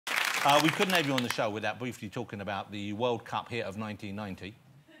We couldn't have you on the show without briefly talking about the World Cup hit of 1990,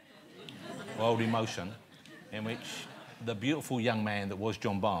 World Emotion, in which the beautiful young man that was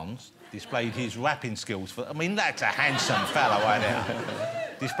John Barnes displayed his rapping skills for... I mean, that's a handsome fella right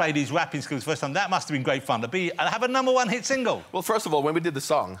there. Displayed his rapping skills first time. That must have been great fun to have a #1 hit single. Well, first of all, when we did the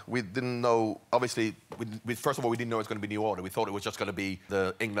song, we didn't know... Obviously, first of all, we didn't know it was going to be New Order. We thought it was just going to be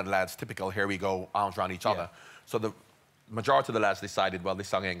the England lads, typical, here we go, arms around each other. So the majority of the lads decided, well, this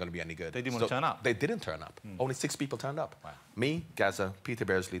song ain't going to be any good. They didn't want to turn up? They didn't turn up. Only 6 people turned up. Wow. Me, Gaza, Peter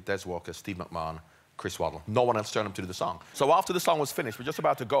Beardsley, Des Walker, Steve McMahon, Chris Waddle. No one else turned up to do the song. So after the song was finished, we're just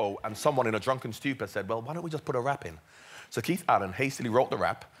about to go, and someone in a drunken stupor said, well, why don't we just put a rap in? So Keith Allen hastily wrote the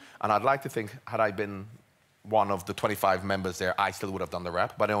rap, and I'd like to think, had I been one of the 25 members there, I still would have done the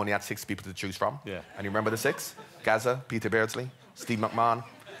rap, but I only had 6 people to choose from. Yeah. And you remember the 6? Gaza, Peter Beardsley, Steve McMahon.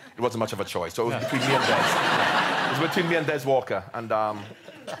 It wasn't much of a choice, so it was between me and Des. It was between me and Des Walker, and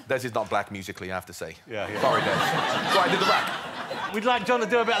Des is not black musically, I have to say. Yeah. Sorry, Des. So I did the rap. We'd like John to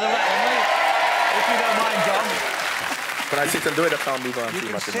do a bit of the rap, wouldn't we? If you don't mind, John. Can I sit and do it? I can't move on you too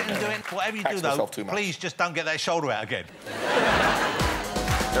can much. Sit and do it. Whatever you do, though, please just don't get that shoulder out again.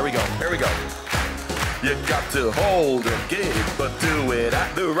 There we go. Here we go. You got to hold and give, but do it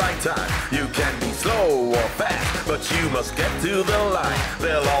at the right time. You can be slow or fast, but you must get to the line.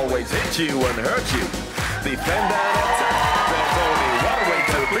 They'll always hit you and hurt you. Defend and attack. There's only one way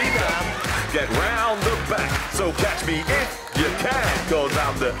to beat them. Get round the back, so catch me if you can. Cause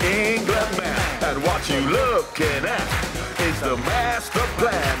I'm the England man, and what you looking at is the master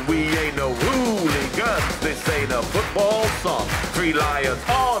plan. We ain't no hooligans, this ain't a football song. 3 lions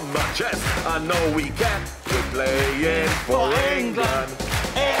on my chest, I know we can. We're playing for England.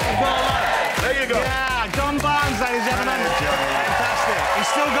 There you go. Yeah, John Barnes, ladies and gentlemen. Fantastic. He's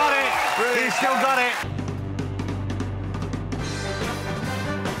still got it. He's still got it.